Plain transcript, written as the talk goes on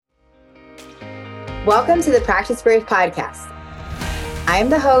Welcome to the Practice Brave podcast. I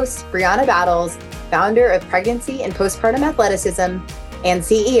am the host, Brianna Battles, founder of Pregnancy and Postpartum Athleticism and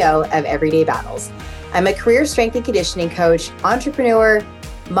CEO of Everyday Battles. I'm a career strength and conditioning coach, entrepreneur,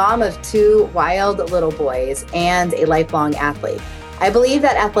 mom of 2 wild little boys, and a lifelong athlete. I believe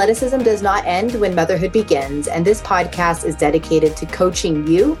that athleticism does not end when motherhood begins, and this podcast is dedicated to coaching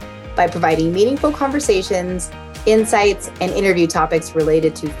you by providing meaningful conversations, insights, and interview topics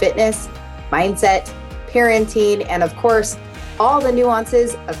related to fitness, mindset, parenting, and of course, all the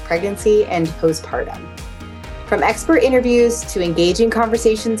nuances of pregnancy and postpartum. From expert interviews to engaging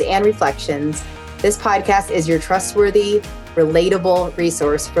conversations and reflections, this podcast is your trustworthy, relatable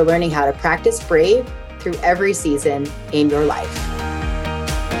resource for learning how to practice brave through every season in your life.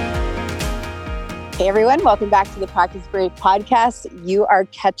 Hey everyone, welcome back to the Practice Brave podcast. You are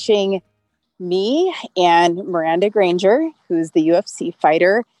catching me and Miranda Granger, who's the UFC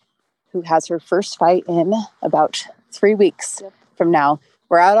fighter who has her first fight in about 3 weeks from now.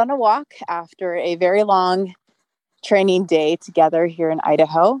 We're out on a walk after a very long training day together here in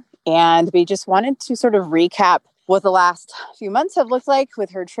Idaho. And we just wanted to sort of recap what the last few months have looked like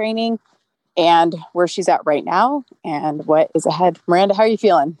with her training and where she's at right now and what is ahead. Miranda, how are you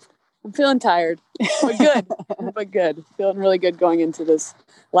feeling? I'm feeling tired, but good, but good. Feeling really good going into this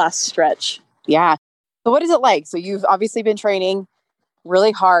last stretch. Yeah. So what is it like? So you've obviously been training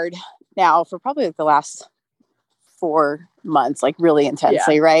really hard now for probably the last 4 months, like really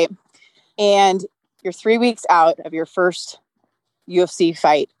intensely, right? And you're 3 weeks out of your first UFC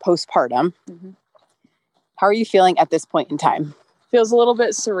fight postpartum. Mm-hmm. How are you feeling at this point in time? Feels a little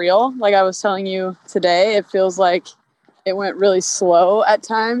bit surreal. Like I was telling you today, it feels like it went really slow at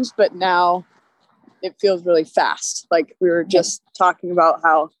times, but now it feels really fast. Like we were just talking about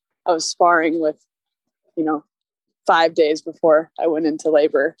how I was sparring with, 5 days before I went into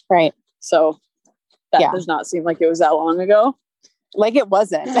labor. Right. So that does not seem like it was that long ago. Like it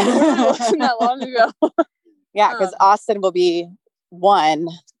wasn't. It wasn't that long ago. Yeah, because Austin will be when?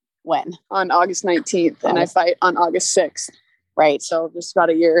 On August 19th, and I fight on August 6th. Right. So just about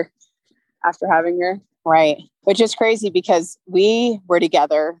a year after having her. Right. Which is crazy because we were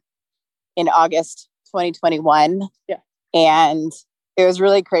together in August 2021. Yeah. And it was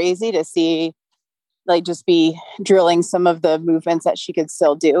really crazy to see, like, just be drilling some of the movements that she could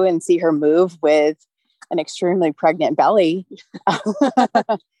still do and see her move with an extremely pregnant belly.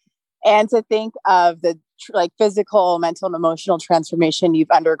 And to think of the physical, mental, and emotional transformation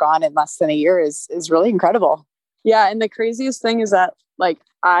you've undergone in less than a year is really incredible. Yeah. And the craziest thing is that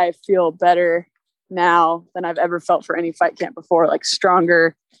I feel better now than I've ever felt for any fight camp before,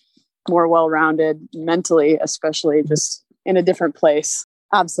 stronger, more well-rounded mentally, especially just in a different place.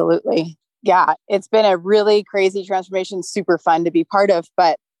 Absolutely. Yeah. It's been a really crazy transformation, super fun to be part of.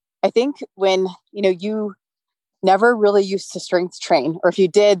 But I think when, you never really used to strength train, or if you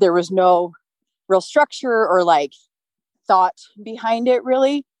did, there was no real structure or thought behind it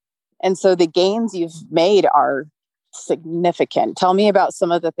really. And so the gains you've made are significant. Tell me about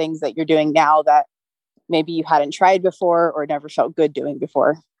some of the things that you're doing now that maybe you hadn't tried before or never felt good doing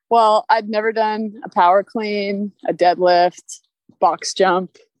before. Well, I'd never done a power clean, a deadlift, box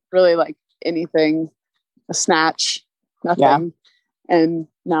jump, really anything, a snatch, nothing. Yeah. And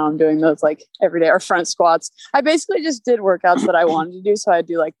now I'm doing those every day, or front squats. I basically just did workouts that I wanted to do. So I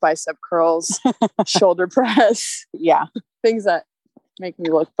do bicep curls, shoulder press. Yeah. Things that make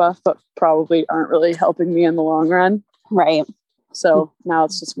me look buff, but probably aren't really helping me in the long run. Right. So now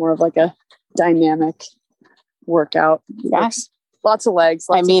it's just more of a dynamic workout. Yes. Lots of legs.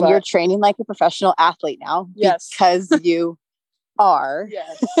 You're training like a professional athlete now. Yes. Because you are.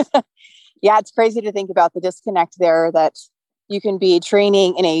 Yes. Yeah. It's crazy to think about the disconnect there, that you can be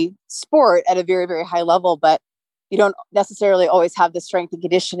training in a sport at a very, very high level, but you don't necessarily always have the strength and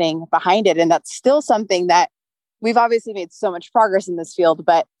conditioning behind it. And that's still something that we've obviously made so much progress in this field,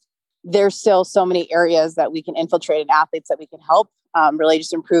 but there's still so many areas that we can infiltrate in athletes that we can help really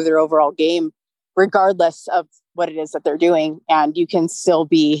just improve their overall game, regardless of what it is that they're doing. And you can still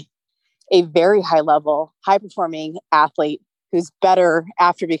be a very high level, high performing athlete who's better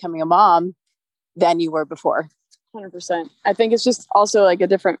after becoming a mom than you were before. 100%. I think it's just also a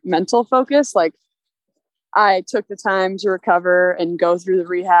different mental focus. I took the time to recover and go through the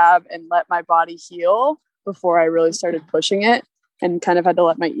rehab and let my body heal before I really started pushing it, and kind of had to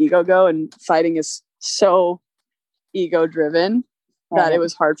let my ego go. And fighting is so ego driven that it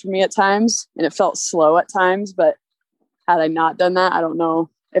was hard for me at times, and it felt slow at times. But had I not done that, I don't know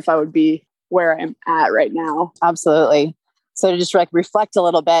if I would be where I'm at right now. Absolutely. So to just reflect a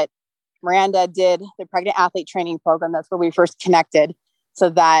little bit, Miranda did the pregnant athlete training program. That's where we first connected. So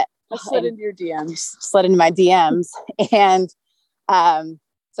that I slid into your DMs. Slid into my DMs. And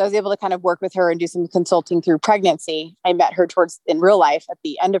so I was able to kind of work with her and do some consulting through pregnancy. I met her in real life at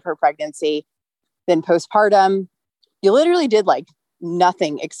the end of her pregnancy, then postpartum. You literally did like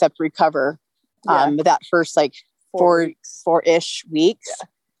nothing except recover that first like four-ish weeks. Yeah.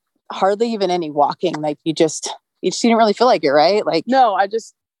 Hardly even any walking. Like you just didn't really feel like it, right? Like, no,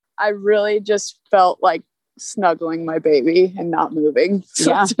 I really just felt like snuggling my baby and not moving. So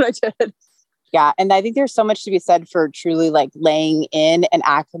that's what I did. Yeah. And I think there's so much to be said for truly like laying in and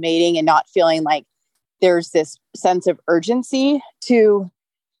acclimating and not feeling like there's this sense of urgency to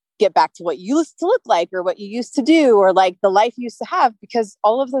get back to what you used to look like or what you used to do or like the life you used to have, because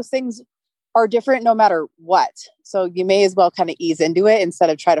all of those things are different no matter what. So you may as well kind of ease into it instead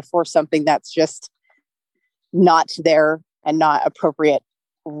of try to force something that's just not there and not appropriate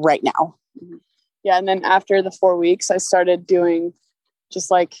right now. Yeah. And then after the 4 weeks, I started doing just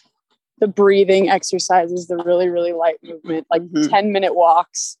like the breathing exercises, the really, really light movement, like 10-minute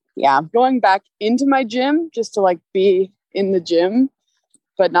walks. Yeah. Going back into my gym just to like be in the gym,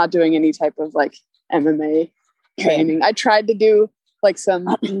 but not doing any type of like MMA training. I tried to do like some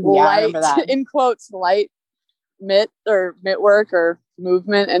light, in quotes, light mitt work or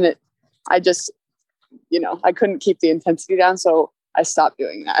movement. And I just, I couldn't keep the intensity down. So I stopped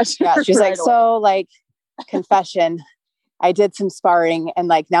doing that. Yeah. She's like, so like confession, I did some sparring and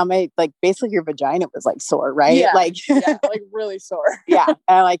like now my, like basically your vagina was like sore, right? Yeah. Like, like really sore. Yeah. And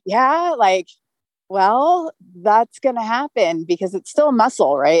I'm like, yeah, like, well, that's going to happen because it's still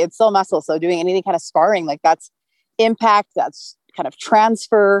muscle, right? It's still muscle. So doing anything kind of sparring, like that's impact, that's kind of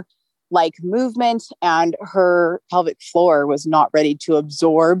transfer, like movement, and her pelvic floor was not ready to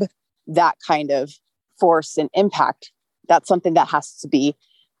absorb that kind of force and impact. That's something that has to be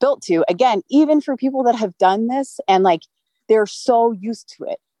built to, again, even for people that have done this and like, they're so used to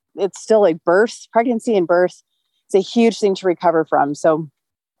it. It's still like pregnancy and birth. It's a huge thing to recover from. So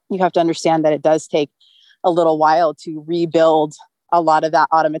you have to understand that it does take a little while to rebuild a lot of that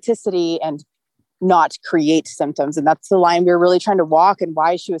automaticity and not create symptoms. And that's the line we were really trying to walk, and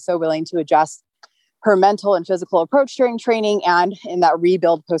why she was so willing to adjust her mental and physical approach during training. And in that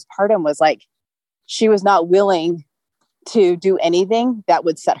rebuild postpartum was like, she was not willing to do anything that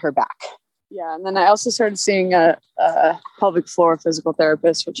would set her back. Yeah. And then I also started seeing a pelvic floor physical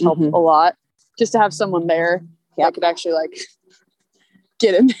therapist, which helped a lot, just to have someone there that could actually like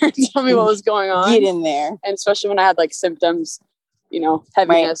get in there and tell me what was going on. Get in there. And especially when I had like symptoms,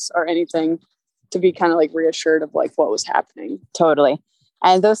 heaviness or anything, to be kind of like reassured of like what was happening. Totally.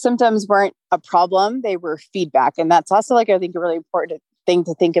 And those symptoms weren't a problem. They were feedback. And that's also like, I think a really important thing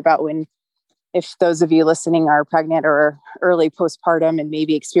to think about if those of you listening are pregnant or early postpartum and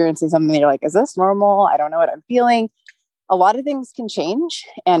maybe experiencing something, you're like, is this normal? I don't know what I'm feeling. A lot of things can change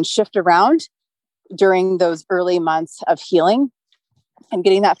and shift around during those early months of healing, and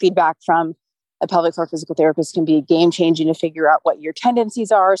getting that feedback from a pelvic floor physical therapist can be game changing to figure out what your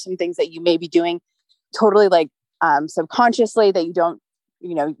tendencies are, some things that you may be doing totally like subconsciously that you don't,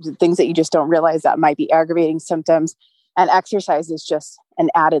 things that you just don't realize that might be aggravating symptoms. And exercise is just an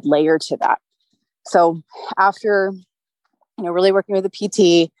added layer to that. So after, really working with the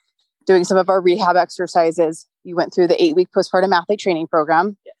PT, doing some of our rehab exercises, you went through the 8-week postpartum athlete training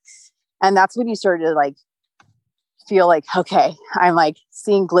program. Yes. And that's when you started to like feel like, okay, I'm like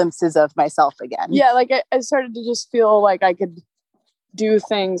seeing glimpses of myself again. Yeah. Like I started to just feel like I could do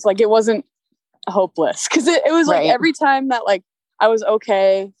things, like it wasn't hopeless. Cause it was like every time that like I was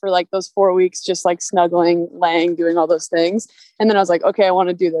okay for like those 4 weeks, just like snuggling, laying, doing all those things. And then I was like, okay, I want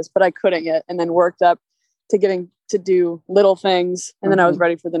to do this, but I couldn't yet. And then worked up to getting to do little things. And then I was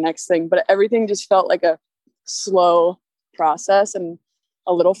ready for the next thing, but everything just felt like a slow process and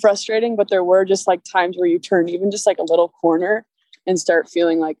a little frustrating. But there were just like times where you turn even just like a little corner and start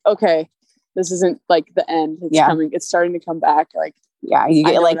feeling like, okay, this isn't like the end. It's coming. It's starting to come back. Like, you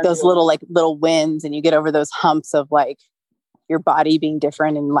get like those little wins, and you get over those humps of like your body being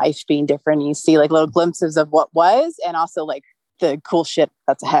different and life being different. And you see like little glimpses of what was, and also like the cool shit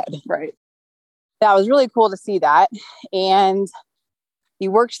that's ahead. Right. That was really cool to see that. And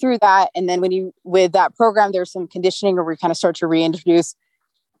you worked through that. And then with that program, there's some conditioning where we kind of start to reintroduce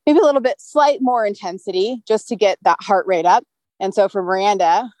maybe a little bit slight more intensity just to get that heart rate up. And so for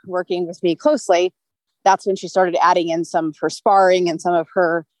Miranda working with me closely, that's when she started adding in some of her sparring and some of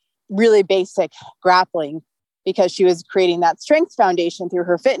her really basic grappling, because she was creating that strength foundation through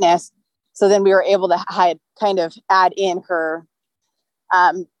her fitness. So then we were able to kind of add in her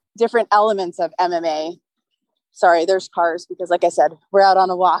different elements of MMA. Sorry, there's cars because like I said, we're out on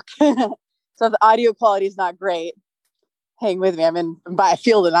a walk. So the audio quality is not great. hang with me. I'm by a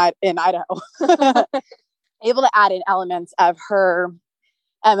field in Idaho, able to add in elements of her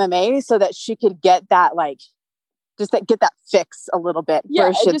MMA so that she could get that, like, get that fix a little bit. Yeah.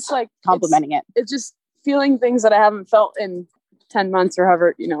 It's just like complementing it. It's just feeling things that I haven't felt in 10 months or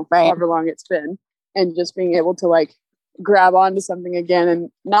however, however long it's been. And just being able to like grab onto something again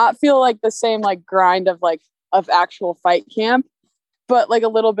and not feel like the same like grind of actual fight camp, but like a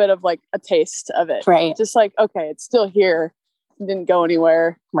little bit of like a taste of it. Right. Just like, okay, it's still here. It didn't go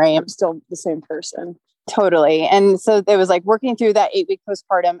anywhere. Right. I'm still the same person. Totally. And so it was like working through that 8-week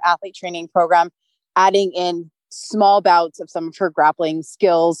postpartum athlete training program, adding in small bouts of some of her grappling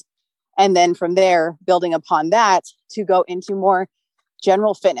skills. And then from there, building upon that to go into more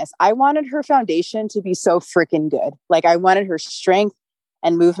general fitness. I wanted her foundation to be so freaking good. Like I wanted her strength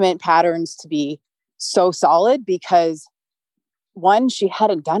and movement patterns to be so solid because one, she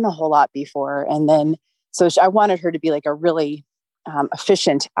hadn't done a whole lot before. And then, I wanted her to be like a really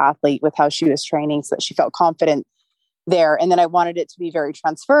efficient athlete with how she was training so that she felt confident there. And then I wanted it to be very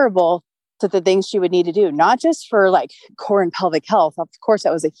transferable to the things she would need to do, not just for like core and pelvic health. Of course,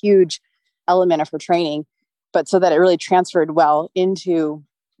 that was a huge element of her training, but so that it really transferred well into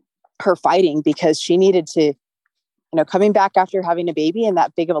her fighting because she needed to, coming back after having a baby and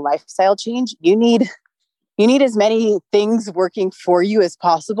that big of a lifestyle change, you need as many things working for you as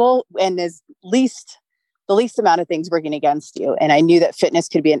possible and the least amount of things working against you. And I knew that fitness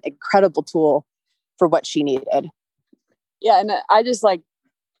could be an incredible tool for what she needed. Yeah. And I just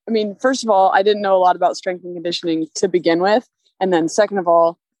first of all, I didn't know a lot about strength and conditioning to begin with. And then second of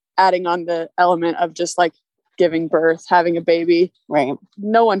all, adding on the element of just like giving birth, having a baby. Right.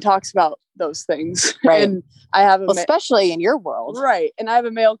 No one talks about those things. Right. And I have especially in your world. Right. And I have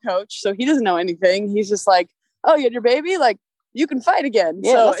a male coach, so he doesn't know anything. He's just like, oh, you had your baby? Like you can fight again.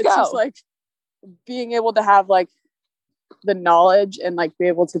 Yeah, so let's it's go. Just like being able to have like the knowledge and like be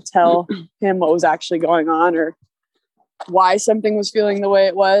able to tell him what was actually going on or why something was feeling the way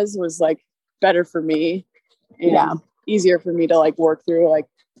it was like better for me and easier for me to like work through like,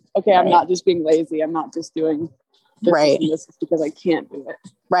 okay, I'm not just being lazy. I'm not just doing this, this is because I can't do it.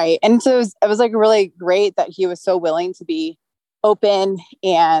 Right. And so it was like really great that he was so willing to be open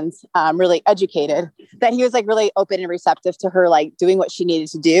and really educated, that he was like really open and receptive to her, like doing what she needed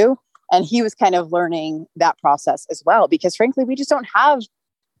to do. And he was kind of learning that process as well, because frankly, we just don't have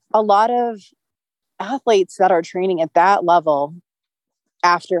a lot of athletes that are training at that level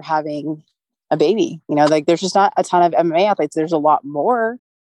after having a baby. Like there's just not a ton of MMA athletes. There's a lot more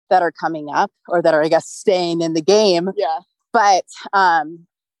that are coming up or that are, I guess, staying in the game. Yeah. But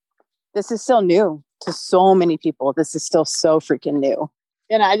this is still new to so many people. This is still so freaking new.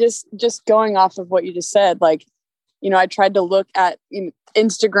 And I just going off of what you just said, like, I tried to look at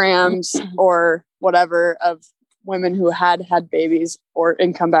Instagrams or whatever of women who had babies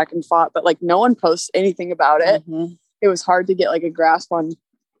and come back and fought, but like no one posts anything about it. Mm-hmm. It was hard to get like a grasp on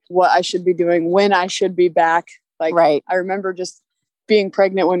what I should be doing, when I should be back. Like, I remember just being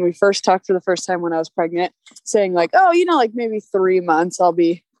pregnant when we first talked for the first time when I was pregnant, saying like, oh, like maybe 3 months I'll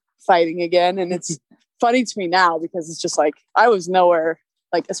be fighting again. And it's funny to me now because it's just like, I was nowhere,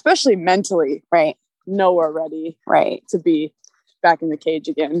 like, especially mentally, nowhere ready to be back in the cage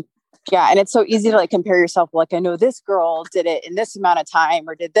again. Yeah. And it's so easy to like compare yourself. Like, I know this girl did it in this amount of time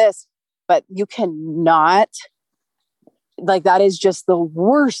or did this, but you cannot, like, that is just the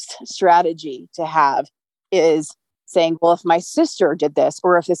worst strategy to have, is saying, well, if my sister did this,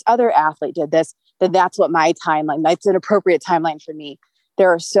 or if this other athlete did this, then that's what my timeline, that's an appropriate timeline for me. There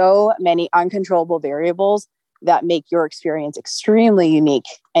are so many uncontrollable variables that make your experience extremely unique.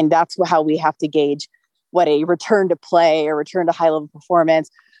 And that's how we have to gauge what a return to play or return to high level performance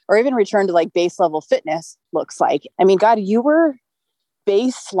or even return to like base level fitness looks like. I mean, God, you were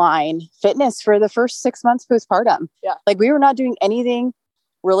baseline fitness for the first 6 months postpartum. Yeah. Like we were not doing anything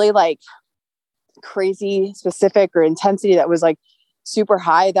really like crazy specific or intensity that was like super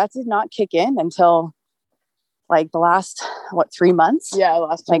high. That did not kick in until like the last, 3 months? Yeah,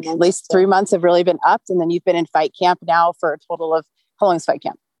 last like months, at least 3 months have really been upped. And then you've been in fight camp now for a total of, how long is fight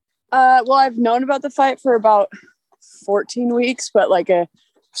camp? Well, I've known about the fight for about 14 weeks, but like a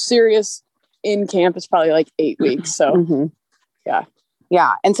serious in camp is probably like 8 weeks. So yeah.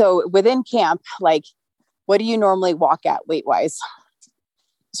 Yeah. And so within camp, like what do you normally walk at weight wise?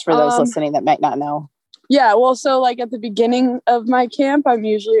 Just for those listening that might not know. Yeah. Well, so like at the beginning of my camp, I'm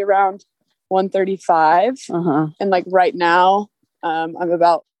usually around 135. And like right now, I'm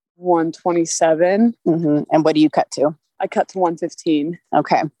about 127. And what do you cut to? I cut to 115.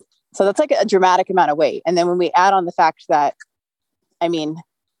 Okay. So that's like a dramatic amount of weight. And then when we add on the fact that, I mean,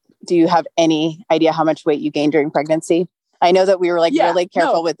 do you have any idea how much weight you gained during pregnancy? I know that we were like really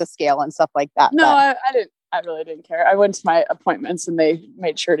careful with the scale and stuff like that. No, I didn't. I really didn't care. I went to my appointments and they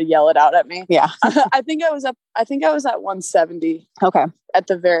made sure to yell it out at me. Yeah. I think I was at 170. Okay. At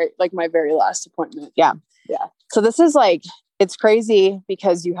my very last appointment. Yeah. Yeah. So this is like, it's crazy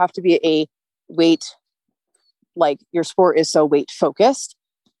because you have to be a weight, like your sport is so weight focused,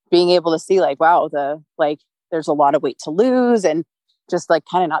 being able to see like, wow, there's a lot of weight to lose and just like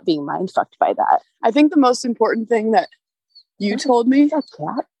kind of not being mind fucked by that. I think the most important thing that you told me. Is that a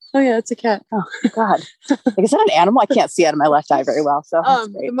cat? Oh yeah, it's a cat. Oh God. Like, is that an animal? I can't see out of my left eye very well. So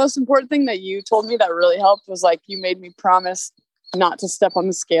the most important thing that you told me that really helped was like, you made me promise not to step on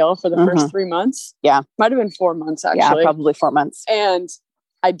the scale for the first 3 months. Yeah. Might've been 4 months actually. Yeah, probably 4 months. And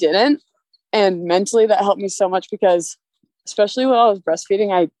I didn't. And mentally that helped me so much because especially when I was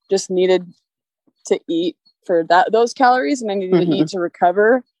breastfeeding, I just needed to eat for those calories and I needed to eat to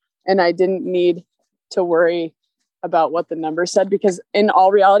recover. And I didn't need to worry about what the number said because in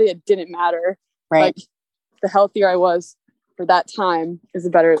all reality, it didn't matter. Right. Like the healthier I was for that time is the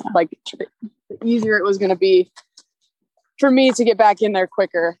better, like the easier it was going to be for me to get back in there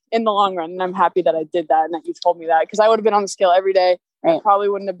quicker in the long run. And I'm happy that I did that and that you told me that because I would have been on the scale every day. Right. I probably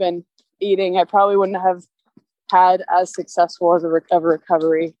wouldn't have been eating. I probably wouldn't have had as successful as a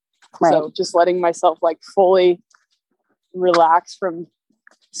recovery. Right. So just letting myself like fully relax from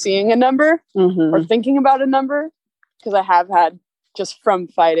seeing a number or thinking about a number. Because I have had just from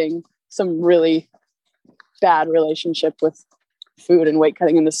fighting some really bad relationship with food and weight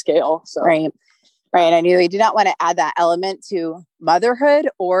cutting in the scale. So Right. And I knew you did not want to add that element to motherhood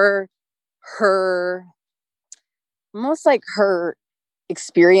or her, almost like her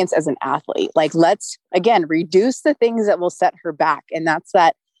experience as an athlete. Like, let's again, reduce the things that will set her back. And that's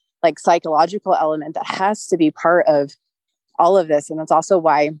that like psychological element that has to be part of all of this. And that's also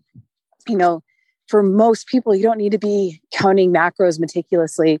why, for most people, you don't need to be counting macros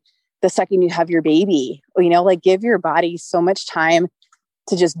meticulously the second you have your baby. Like give your body so much time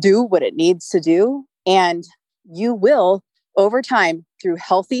to just do what it needs to do. And you will, over time, through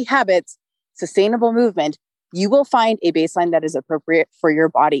healthy habits, sustainable movement, you will find a baseline that is appropriate for your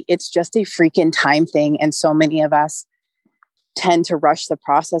body. It's just a freaking time thing. And so many of us tend to rush the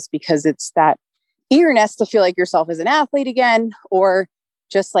process because it's that eagerness to feel like yourself as an athlete again, or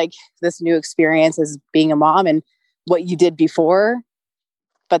just like this new experience as being a mom and what you did before,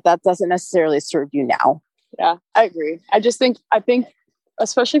 but that doesn't necessarily serve you now. Yeah, I agree. I think,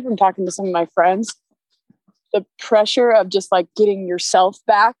 especially from talking to some of my friends, the pressure of just like getting yourself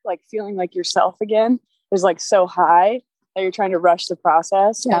back, like feeling like yourself again is like so high that you're trying to rush the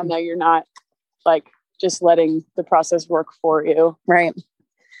process and that you're not like just letting the process work for you. Right.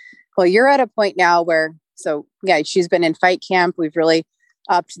 Well, you're at a point now where, she's been in fight camp. We've really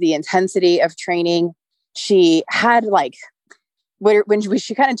upped the intensity of training. She had like,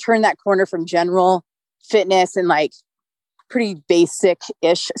 she kind of turned that corner from general fitness and like pretty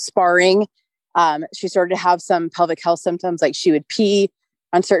basic-ish sparring. She started to have some pelvic health symptoms, like she would pee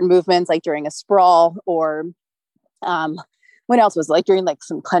on certain movements, like during a sprawl or what else was like during like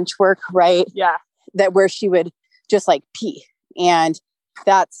some clench work, right? Yeah. That where she would just like pee. And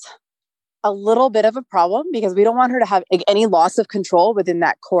that's a little bit of a problem because we don't want her to have any loss of control within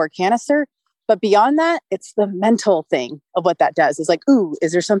that core canister. But beyond that, it's the mental thing of what that does. It's like, ooh,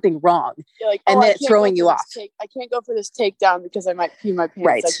 is there something wrong? Like, and then it's throwing you off. I can't go for this takedown because I might pee my pants.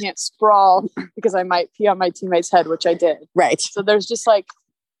 Right. I can't sprawl because I might pee on my teammate's head, which I did. Right. So there's just like,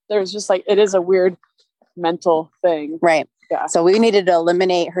 it is a weird mental thing. Right. Yeah. So we needed to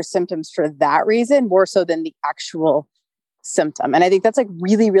eliminate her symptoms for that reason, more so than the actual symptom. And I think that's like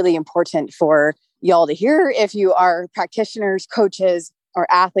really, really important for y'all to hear if you are practitioners, coaches, or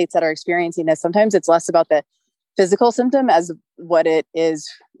athletes that are experiencing this. Sometimes it's less about the physical symptom as what it is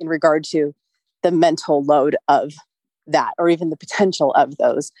in regard to the mental load of that, or even the potential of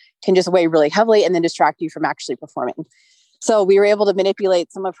those can just weigh really heavily and then distract you from actually performing. So we were able to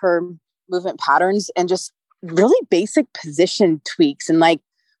manipulate some of her movement patterns and just really basic position tweaks and like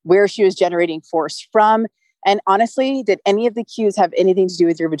where she was generating force from. And honestly, did any of the cues have anything to do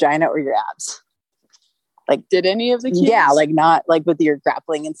with your vagina or your abs? Like, did any of the cues? Yeah, like not like with your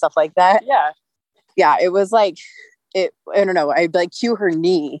grappling and stuff like that. Yeah. Yeah, it was like, I don't know. I'd like cue her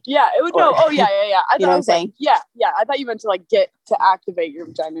knee. Yeah, it would go. Oh, yeah. I you know what I'm saying? Like, yeah. I thought you meant to like get to activate your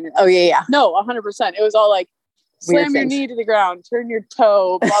vagina. And your oh, yeah. No, 100%. It was all like, slam your knee to the ground, turn your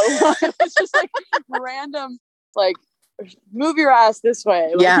toe, blah, blah, blah. It's just like random, like, move your ass this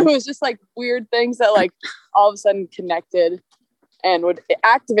way. Like, it was just like weird things that like all of a sudden connected and would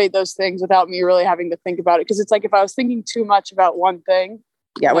activate those things without me really having to think about it. Because it's like if I was thinking too much about one thing,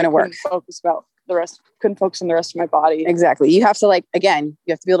 it wouldn't work. Focus about couldn't focus on the rest of my body. Exactly. You have to again,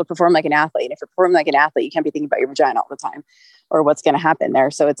 you have to be able to perform like an athlete. And if you're performing like an athlete, you can't be thinking about your vagina all the time or what's going to happen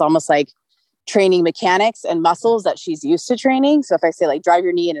there. So it's almost like training mechanics and muscles that she's used to training. So if I say drive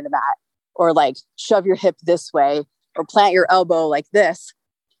your knee into the mat or shove your hip this way or plant your elbow like this,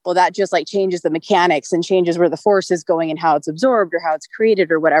 well, that just changes the mechanics and changes where the force is going and how it's absorbed or how it's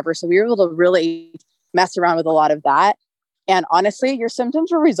created or whatever. So we were able to really mess around with a lot of that. And honestly, your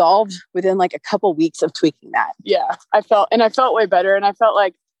symptoms were resolved within a couple weeks of tweaking that. Yeah, I felt way better. And I felt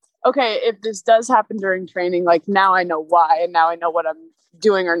okay, if this does happen during training, now I know why. And now I know what I'm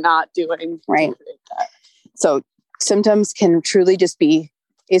doing or not doing. Right. So symptoms can truly just be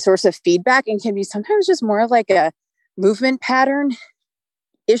a source of feedback and can be sometimes just more of a movement pattern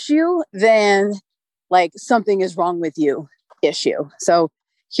issue than something is wrong with you issue. So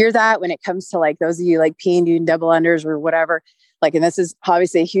hear that when it comes to those of you peeing, doing double unders or whatever, and this is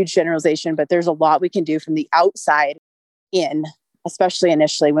obviously a huge generalization, but there's a lot we can do from the outside in, especially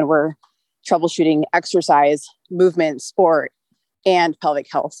initially when we're troubleshooting exercise, movement, sport, and pelvic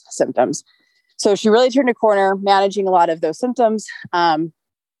health symptoms. So she really turned a corner managing a lot of those symptoms. Have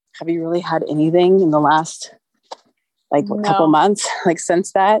you really had anything in the last couple months,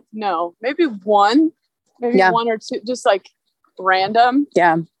 since that? No, maybe one or two, just random.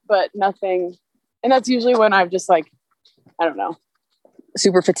 Yeah. But nothing. And that's usually when I'm just I don't know.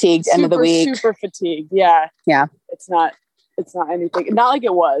 Super fatigued, end of the week. Super fatigued. Yeah. Yeah. It's not anything. Not like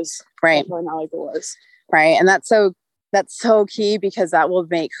it was. Right. Definitely not like it was. Right. And that's so key because that will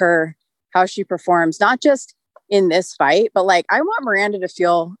make her how she performs, not just in this fight, but I want Miranda to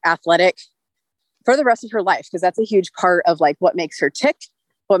feel athletic for the rest of her life, because that's a huge part of what makes her tick,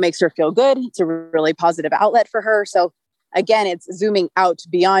 what makes her feel good. It's a really positive outlet for her. So again, it's zooming out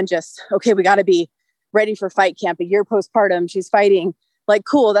beyond just, okay, we got to be ready for fight camp, a year postpartum, she's fighting.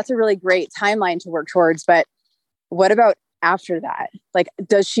 Cool. That's a really great timeline to work towards. But what about after that?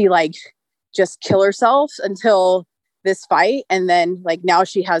 Does she just kill herself until this fight? And then now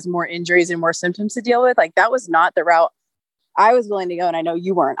she has more injuries and more symptoms to deal with. That was not the route I was willing to go. And I know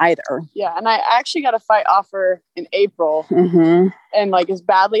you weren't either. Yeah. And I actually got a fight offer in April. Mm-hmm. And as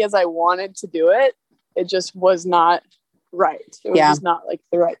badly as I wanted to do it, it just was not right. It was just not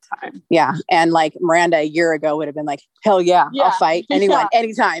the right time. Yeah. And Miranda a year ago would have been hell yeah, I'll fight anyone,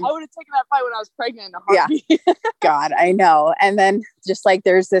 anytime. I would have taken that fight when I was pregnant in a heartbeat. Yeah. God, I know. And then just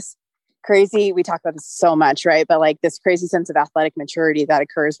there's this crazy, we talk about this so much, right? But this crazy sense of athletic maturity that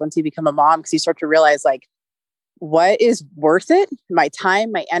occurs once you become a mom, because you start to realize what is worth it? My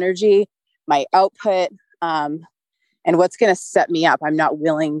time, my energy, my output, and what's going to set me up. I'm not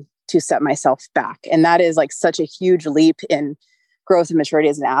willing to set myself back. And that is such a huge leap in growth and maturity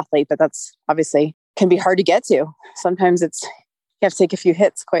as an athlete, but that's obviously can be hard to get to. Sometimes you have to take a few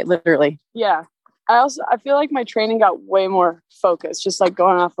hits, quite literally. Yeah. I feel my training got way more focused, just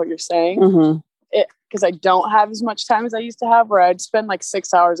going off what you're saying. Mm-hmm. Because I don't have as much time as I used to have, where I'd spend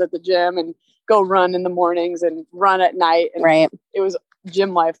 6 hours at the gym and go run in the mornings and run at night. And right. It was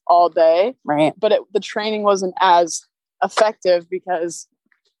gym life all day. Right. But the training wasn't as effective because,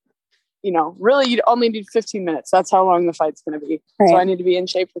 really you'd only need 15 minutes. That's how long the fight's going to be. Right. So I need to be in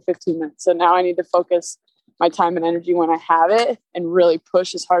shape for 15 minutes. So now I need to focus my time and energy when I have it and really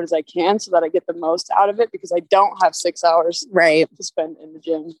push as hard as I can so that I get the most out of it, because I don't have 6 hours right. to spend in the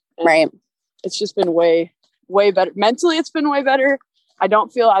gym. And right. It's just been way, way better. Mentally, it's been way better. I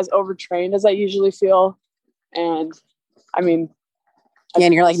don't feel as overtrained as I usually feel. And I mean,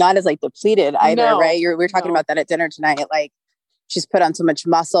 and you're not as depleted either, no, right? We were talking about that at dinner tonight. She's put on so much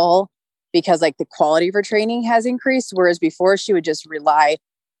muscle because the quality of her training has increased. Whereas before she would just rely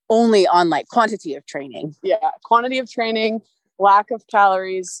only on quantity of training. Yeah. Quantity of training, lack of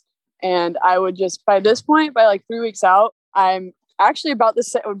calories. And I would just, by this point, by 3 weeks out, I'm actually about the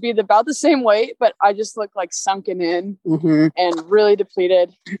same, would be about the same weight, but I just look sunken in mm-hmm. and really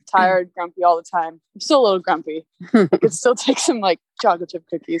depleted, tired, grumpy all the time. I'm still a little grumpy. I could still take some chocolate chip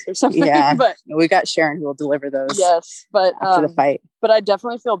cookies or something. Yeah, but we got Sharon who will deliver those. Yes, but after the fight. But I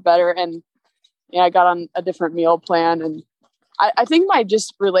definitely feel better, and I got on a different meal plan, and I think my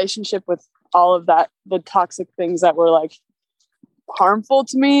just relationship with all of that, the toxic things that were harmful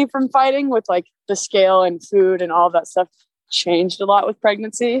to me from fighting with the scale and food and all of that stuff, changed a lot with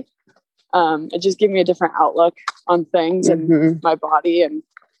pregnancy. It just gave me a different outlook on things mm-hmm. and my body and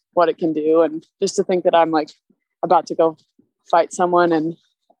what it can do. And just to think that I'm about to go fight someone and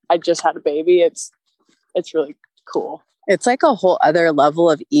I just had a baby. It's really cool. It's a whole other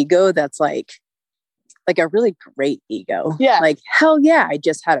level of ego. That's a really great ego. Yeah. Hell yeah. I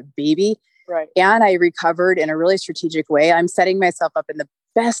just had a baby. Right. And I recovered in a really strategic way. I'm setting myself up in the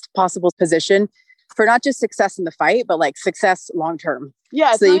best possible position for not just success in the fight, but like success long-term.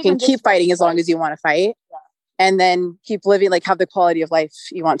 Yeah. So you can keep fighting as long as you want to fight. Yeah. And then keep living, like have the quality of life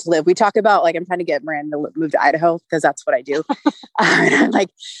you want to live. We talk about like, I'm trying to get Miranda to move to Idaho because that's what I do. And I'm like,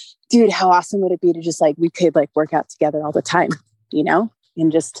 dude, how awesome would it be to just like, we could like work out together all the time, you know,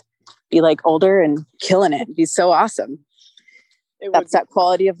 and just be like older and killing it. It'd be so awesome. That's that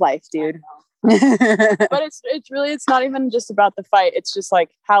quality of life, dude. But it's not even just about the fight. It's just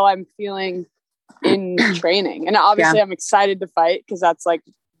like how I'm feeling in training. And obviously I'm excited to fight because that's like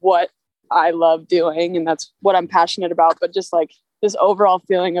what I love doing and that's what I'm passionate about. But just like this overall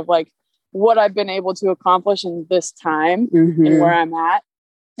feeling of like what I've been able to accomplish in this time and where I'm at.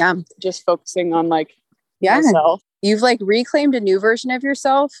 Yeah. Just focusing on like myself. You've like reclaimed a new version of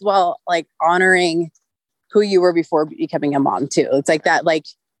yourself while like honoring who you were before becoming a mom too. It's like that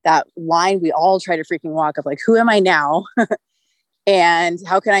line we all try to freaking walk of like, who am I now? And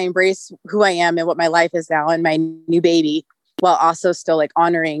how can I embrace who I am and what my life is now and my new baby while also still like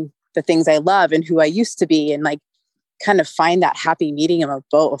honoring the things I love and who I used to be and like kind of find that happy medium of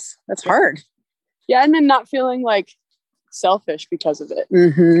both. That's hard. Yeah. And then not feeling like selfish because of it.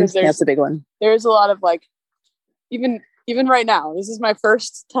 That's a big one. There's a lot of like, even right now, this is my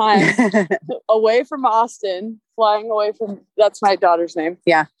first time away from Austin, flying away from, that's my daughter's name.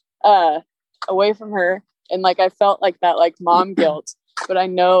 Yeah. Away from her. And like, I felt like that, like mom guilt, but I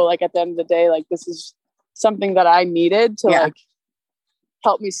know like at the end of the day, like this is something that I needed to like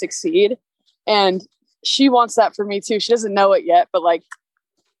help me succeed. And she wants that for me too. She doesn't know it yet, but like,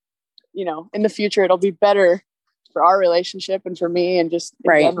 you know, in the future, it'll be better for our relationship and for me and just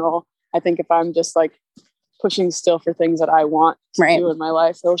in general. I think if I'm just like pushing still for things that I want to do in my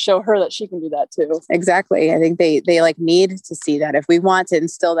life, it'll show her that she can do that too. Exactly. I think they like need to see that. If we want to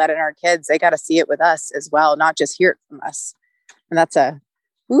instill that in our kids, they got to see it with us as well, not just hear it from us. And that's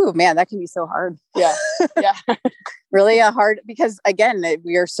ooh, man, that can be so hard. Yeah. Yeah. Really hard because again,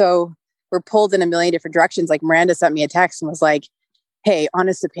 we're pulled in a million different directions. Like Miranda sent me a text and was like, hey,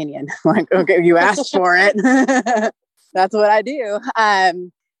 honest opinion. I'm like, okay, you asked for it. That's what I do.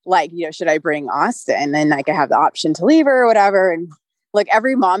 Like, you know, should I bring Austin? And like, I have the option to leave her or whatever. And like,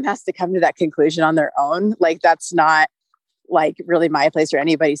 every mom has to come to that conclusion on their own. Like, that's not like really my place or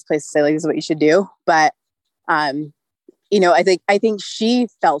anybody's place to say, like, this is what you should do. But, you know, I think she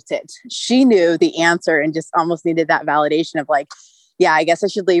felt it. She knew the answer and just almost needed that validation of like, yeah, I guess I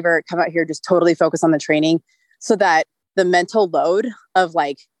should leave her, come out here, just totally focus on the training so that the mental load of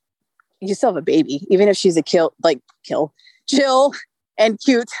like, you still have a baby, even if she's a chill and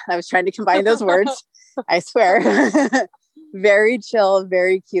cute. I was trying to combine those words. I swear. Very chill,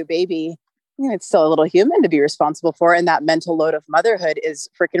 very cute baby. You know, it's still a little human to be responsible for. And that mental load of motherhood is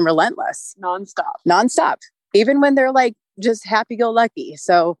freaking relentless. Nonstop. Even when they're like just happy-go-lucky.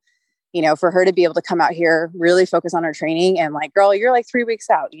 So, you know, for her to be able to come out here, really focus on her training and like, girl, you're like 3 weeks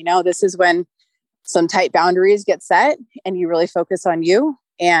out. You know, this is when some tight boundaries get set and you really focus on you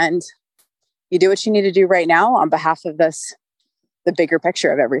and you do what you need to do right now on behalf of the bigger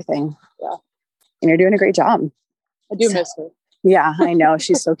picture of everything. Yeah. And you're doing a great job. I do miss her. Yeah, I know.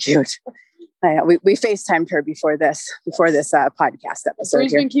 She's so cute. I know. We FaceTimed her before this podcast episode.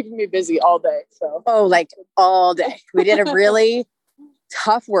 She's been keeping me busy all day. So like all day. We did a really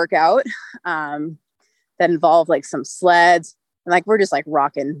tough workout that involved like some sleds. And like we're just like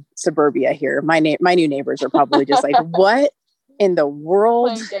rocking suburbia here. My new neighbors are probably just like, what in the world?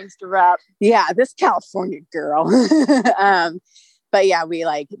 Playing gangster rap. Yeah, this California girl. But yeah, we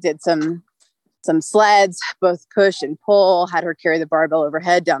like did some sleds, both push and pull, had her carry the barbell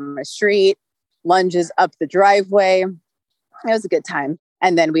overhead down my street, lunges up the driveway. It was a good time.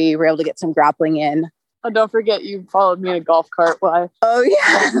 And then we were able to get some grappling in. Oh, don't forget you followed me in a golf cart. Why? Oh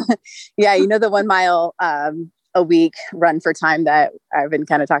yeah. Yeah. You know, the 1 mile a week run for time that I've been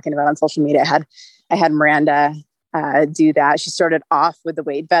kind of talking about on social media. I had Miranda do that. She started off with the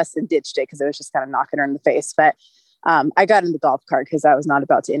weight vest and ditched it because it was just kind of knocking her in the face. But I got in the golf cart because I was not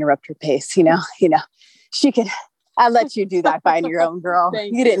about to interrupt her pace. You know, I let you do that by your own, girl.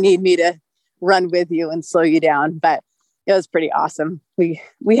 You didn't need me to run with you and slow you down, but it was pretty awesome. We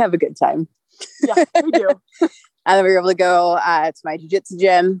have a good time. Yeah, we do. And then we were able to go to my jiu-jitsu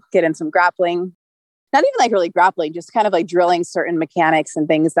gym, get in some grappling, not even like really grappling, just kind of like drilling certain mechanics and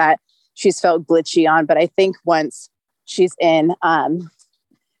things that she's felt glitchy on. But I think once she's in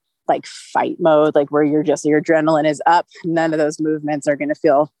like fight mode, like where your adrenaline is up, none of those movements are going to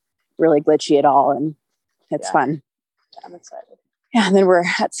feel really glitchy at all. And it's fun. Yeah, I'm excited. Yeah. And then we're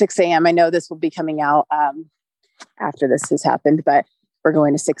at 6 a.m. I know this will be coming out after this has happened, but we're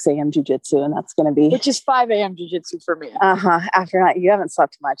going to 6 a.m. jujitsu, and that's going to be, which is 5 a.m. jujitsu for me. After that, you haven't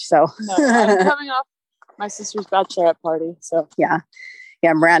slept much. So no, I'm coming off my sister's bachelorette party. So yeah.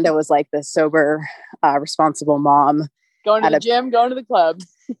 Miranda was like the sober, responsible mom. Going to the gym, going to the club.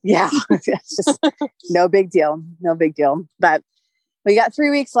 Yeah. It's just no big deal. No big deal. But we got 3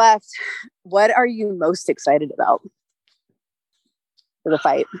 weeks left. What are you most excited about for the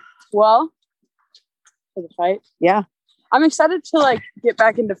fight? Well, for the fight? Yeah. I'm excited to like get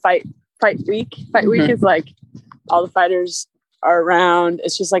back into fight week. Fight week is like all the fighters are around.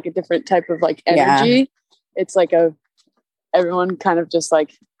 It's just like a different type of like energy. Yeah. It's like everyone kind of just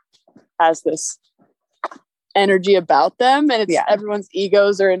like has this energy about them, and it's everyone's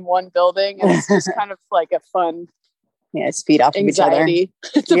egos are in one building, and it's just kind of like a fun it's feed off anxiety. Of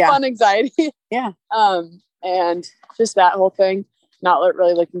each other. It's a fun anxiety. Yeah. And just that whole thing. Not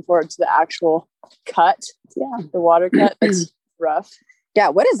really looking forward to the actual cut. Yeah. The water cut. It's rough. Yeah.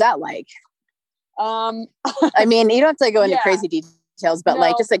 What is that like? I mean, you don't have to go into crazy details, but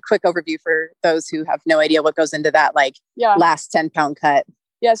like just a quick overview for those who have no idea what goes into that, like last 10-pound cut.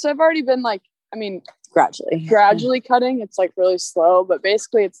 Yeah. So I've already been like, gradually cutting. It's like really slow, but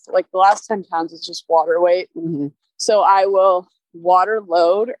basically it's like the last 10 pounds is just water weight. Mm-hmm. So I will water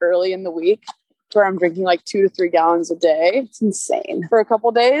load early in the week where I'm drinking like 2 to 3 gallons a day. It's insane. For a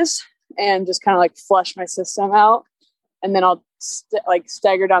couple days, and just kind of like flush my system out. And then I'll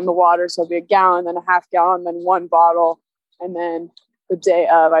stagger down the water. So it'll be a gallon, then a half gallon, then 1 bottle. And then the day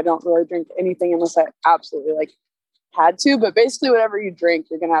of, I don't really drink anything unless I absolutely like had to, but basically whatever you drink,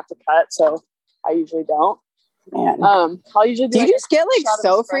 you're going to have to cut. So I usually don't. Man. I'll usually do you just get like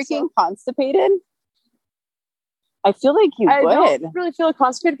so freaking constipated? I feel like you would. I don't really feel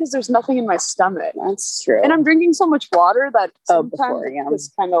constipated because there's nothing in my stomach. That's true. And I'm drinking so much water that sometimes it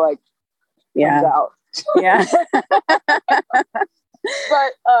just kind of like comes out. Yeah.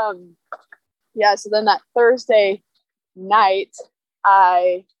 But so then that Thursday night,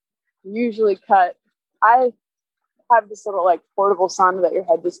 I usually cut. I have this little like portable sauna that your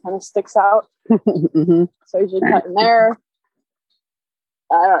head just kind of sticks out. Mm-hmm. So I usually cut in there.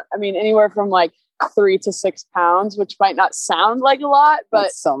 I mean, anywhere from like 3 to 6 pounds, which might not sound like a lot, but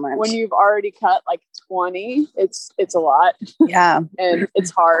that's so much. When you've already cut like 20, it's a lot. Yeah. And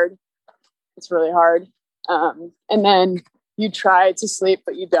it's hard. It's really hard. And then you try to sleep,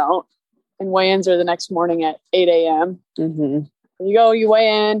 but you don't. And weigh-ins are the next morning at 8 a.m. Mm-hmm. And you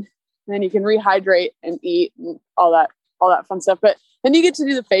weigh in, and then you can rehydrate and eat and all that fun stuff. But then you get to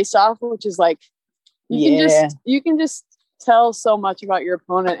do the face-off, which is like, you can just tell so much about your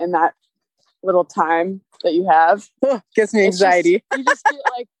opponent in that little time that you have. Gives me anxiety. You just get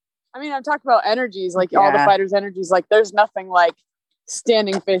like, I mean, I'm talking about energies, like all the fighters' energies. Like there's nothing like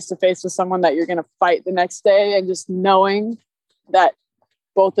standing face to face with someone that you're going to fight the next day and just knowing that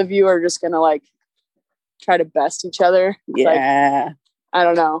both of you are just going to like try to best each other. Yeah. Like, I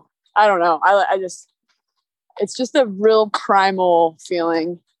don't know. I just, it's just a real primal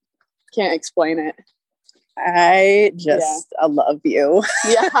feeling. Can't explain it. I just love you.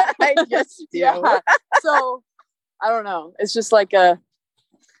 Yeah. I just do. Yeah. So I don't know. It's just like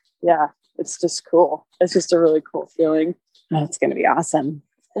it's just cool. It's just a really cool feeling. That's going to be awesome.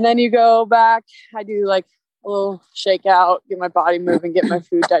 And then you go back. I do like a little shakeout, get my body moving, get my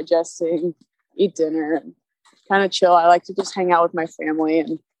food digesting, eat dinner, and kind of chill. I like to just hang out with my family,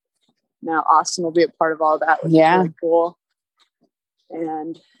 and now Austin will be a part of all that, which is really cool.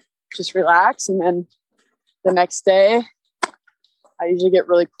 And just relax. And then the next day, I usually get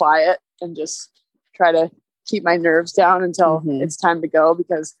really quiet and just try to keep my nerves down until it's time to go,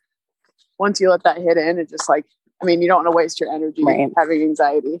 because once you let that hit in, it just like, I mean, you don't want to waste your energy having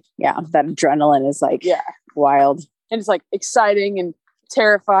anxiety. Yeah. That adrenaline is like wild. And it's like exciting and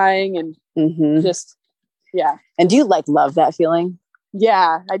terrifying and just, And do you like love that feeling?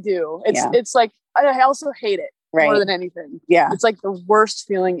 Yeah, I do. It's like, I also hate it more than anything. Yeah. It's like the worst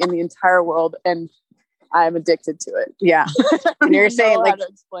feeling in the entire world. And I'm addicted to it. Yeah. And you're saying like, to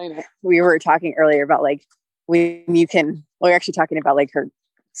explain it. We were talking earlier about like, when you can, we're actually talking about like her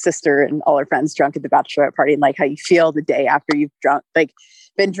sister and all her friends drunk at the bachelorette party, and like how you feel the day after you've drunk, like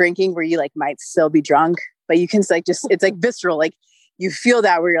been drinking, where you like might still be drunk, but you can like just, it's like visceral. Like you feel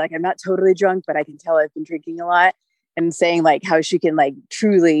that where you're like, I'm not totally drunk, but I can tell I've been drinking a lot. And saying like how she can like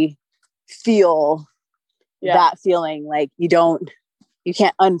truly feel that feeling. Like you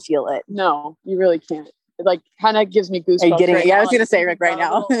can't unfeel it. No, you really can't. It like kind of gives me goosebumps. Are you getting it? Yeah, I was going to say right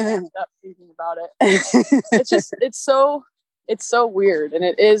now. Stop thinking about it. It's just, it's so weird. And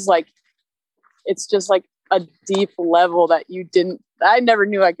it is like, it's just like a deep level that I never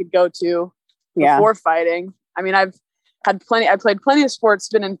knew I could go to before fighting. I mean, I've I played plenty of sports,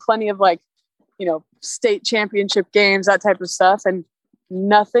 been in plenty of like, state championship games, that type of stuff. And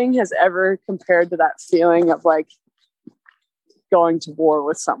nothing has ever compared to that feeling of like going to war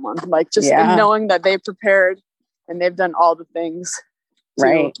with someone, like just and knowing that they've prepared and they've done all the things to,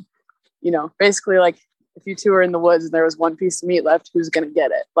 right. Basically like if you two are in the woods and there was one piece of meat left, who's going to get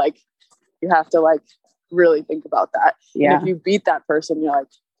it? Like you have to like really think about that. Yeah. And if you beat that person, you're like,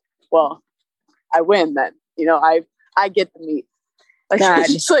 well, I win then, I get the meat. Like, God,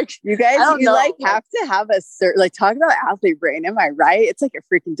 it's like, you guys, have to have a certain, like, talk about athlete brain. Am I right? It's like a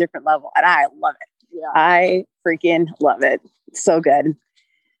freaking different level. And I love it. Yeah. I freaking love it. So good.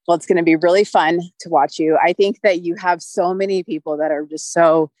 Well, it's going to be really fun to watch you. I think that you have so many people that are just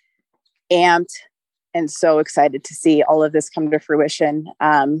so amped and so excited to see all of this come to fruition.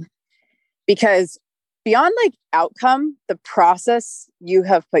 Because beyond like outcome, the process you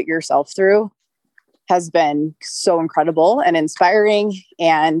have put yourself through has been so incredible and inspiring,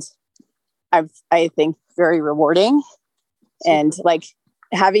 and I think very rewarding. And like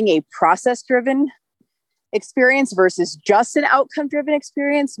having a process-driven experience versus just an outcome-driven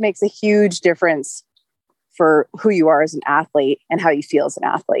experience makes a huge difference for who you are as an athlete and how you feel as an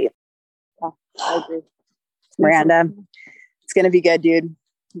athlete. Yeah, I agree. Miranda, it's going to be good, dude.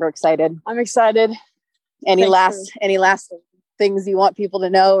 We're excited. I'm excited. Any last things you want people to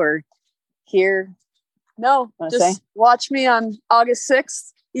know or hear? No, just watch me on August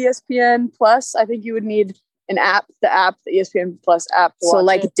 6th, ESPN Plus. I think you would need an app, the ESPN Plus app. So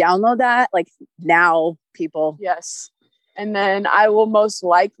like download that like now, people. Yes. And then I will most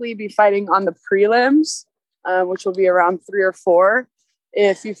likely be fighting on the prelims, which will be around 3 or 4.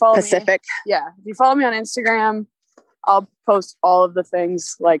 If you follow Pacific. If you follow me on Instagram, I'll post all of the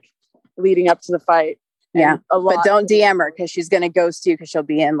things like leading up to the fight. Yeah. But don't DM her because she's going to ghost you because she'll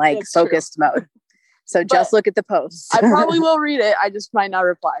be in like focused mode. So just look at the posts. I probably will read it. I just might not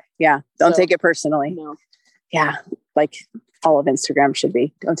reply. Yeah. Don't take it personally. No. Yeah. Like all of Instagram should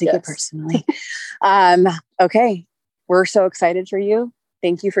be. Don't take it personally. Okay. We're so excited for you.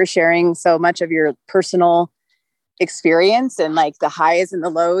 Thank you for sharing so much of your personal experience and like the highs and the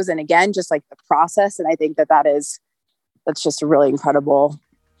lows. And again, just like the process. And I think that's just a really incredible,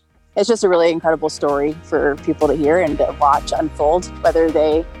 it's just a really incredible story for people to hear and to watch unfold, whether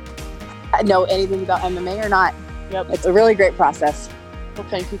they know anything about MMA or not. Yep. It's a really great process. Well,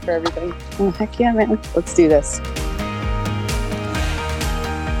 thank you for everything. Oh, heck yeah, man. Let's do this.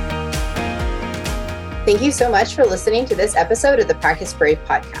 Thank you so much for listening to this episode of the Practice Brave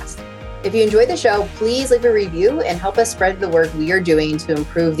podcast. If you enjoyed the show, please leave a review and help us spread the work we are doing to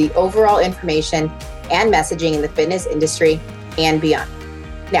improve the overall information and messaging in the fitness industry and beyond.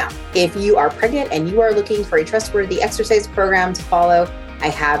 Now, if you are pregnant and you are looking for a trustworthy exercise program to follow, I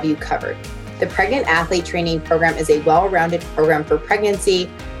have you covered. The Pregnant Athlete Training Program is a well-rounded program for pregnancy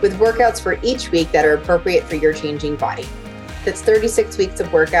with workouts for each week that are appropriate for your changing body. That's 36 weeks of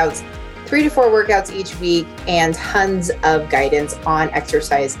workouts, 3 to 4 workouts each week, and tons of guidance on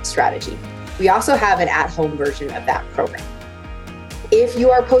exercise strategy. We also have an at-home version of that program. If you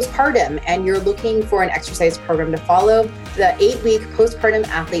are postpartum and you're looking for an exercise program to follow, the 8-week Postpartum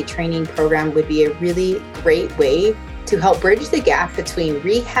Athlete Training Program would be a really great way to help bridge the gap between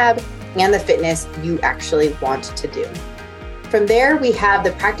rehab and the fitness you actually want to do. From there, we have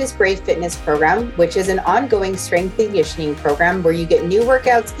the Practice Brave Fitness Program, which is an ongoing strength and conditioning program where you get new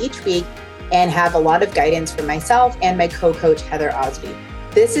workouts each week and have a lot of guidance from myself and my co-coach, Heather Osby.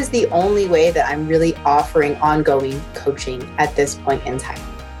 This is the only way that I'm really offering ongoing coaching at this point in time.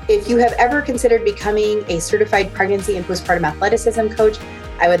 If you have ever considered becoming a certified pregnancy and postpartum athleticism coach,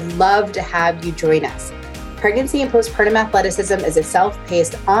 I would love to have you join us. Pregnancy and Postpartum Athleticism is a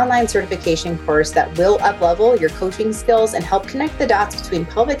self-paced online certification course that will up-level your coaching skills and help connect the dots between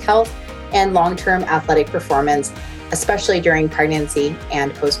pelvic health and long-term athletic performance, especially during pregnancy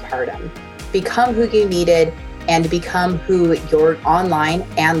and postpartum. Become who you needed and become who your online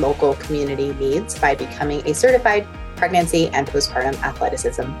and local community needs by becoming a certified pregnancy and postpartum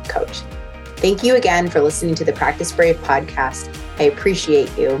athleticism coach. Thank you again for listening to the Practice Brave podcast. I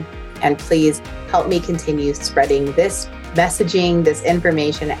appreciate you. And please help me continue spreading this messaging, this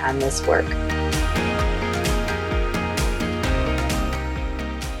information, and this work.